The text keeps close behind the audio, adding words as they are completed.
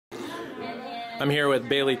I'm here with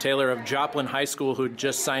Bailey Taylor of Joplin High School, who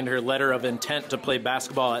just signed her letter of intent to play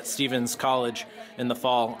basketball at Stevens College in the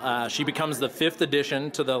fall. She becomes the 5th addition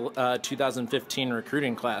to the 2015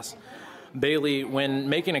 recruiting class. Bailey, when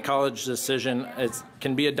making a college decision, it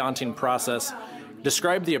can be a daunting process.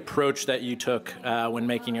 Describe the approach that you took when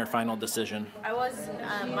making your final decision.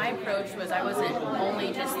 My approach was I wasn't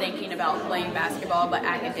only just thinking about playing basketball, but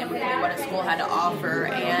academically what a school had to offer.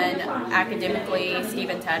 And academically,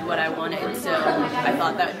 Stevens had what I wanted, so I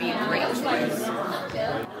thought that would be a great choice.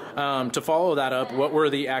 To follow that up, what were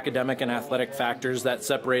the academic and athletic factors that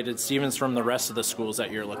separated Stevens from the rest of the schools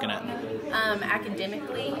that you're looking at?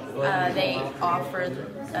 Academically, they offer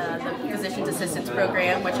the Physician's Assistance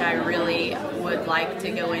Program, which I really would like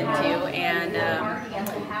to go into, and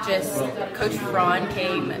just Coach Braun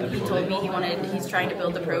came, he told me he's trying to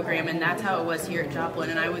build the program, and that's how it was here at Joplin,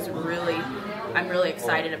 and I'm really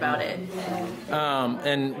excited about it.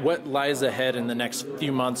 And what lies ahead in the next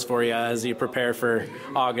few months for you as you prepare for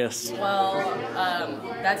August? Well,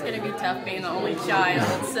 that's going to be tough being the only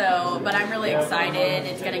child, but I'm really excited.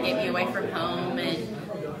 It's going to get me away from home and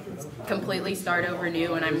completely start over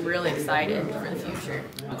new, and I'm really excited for the future.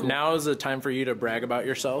 Now is the time for you to brag about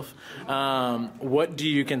yourself. What do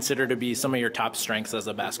you consider to be some of your top strengths as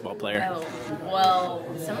a basketball player? Oh, well,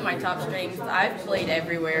 some of my top strengths, I've played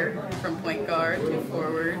everywhere from point guard to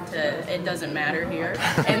forward to it doesn't matter here.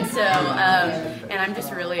 And so, and I'm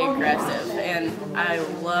just really aggressive, and I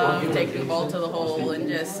love taking the ball to the hole and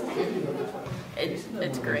just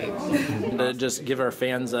it's great. To just give our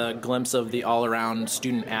fans a glimpse of the all-around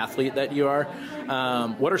student athlete that you are,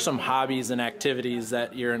 what are some hobbies and activities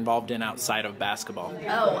that you're involved in outside of basketball?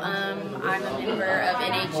 I'm a member of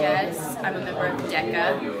NHS. I'm a member of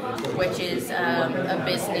DECA, which is a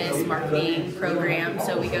business marketing program.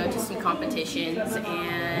 So we go to some competitions,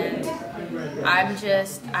 and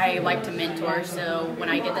I like to mentor. So when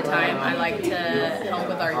I get the time, I like to help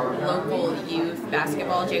with our local youth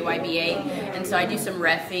basketball, JYBA. And so I do some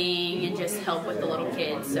reffing and just help with the little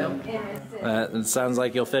kids. So it sounds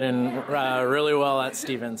like you'll fit in really well at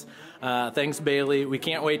Stevens. Thanks, Bailey. We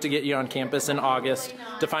can't wait to get you on campus in August.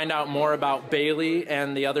 To find out more about Bailey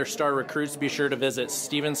and the other star recruits, be sure to visit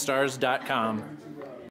stevensstars.com.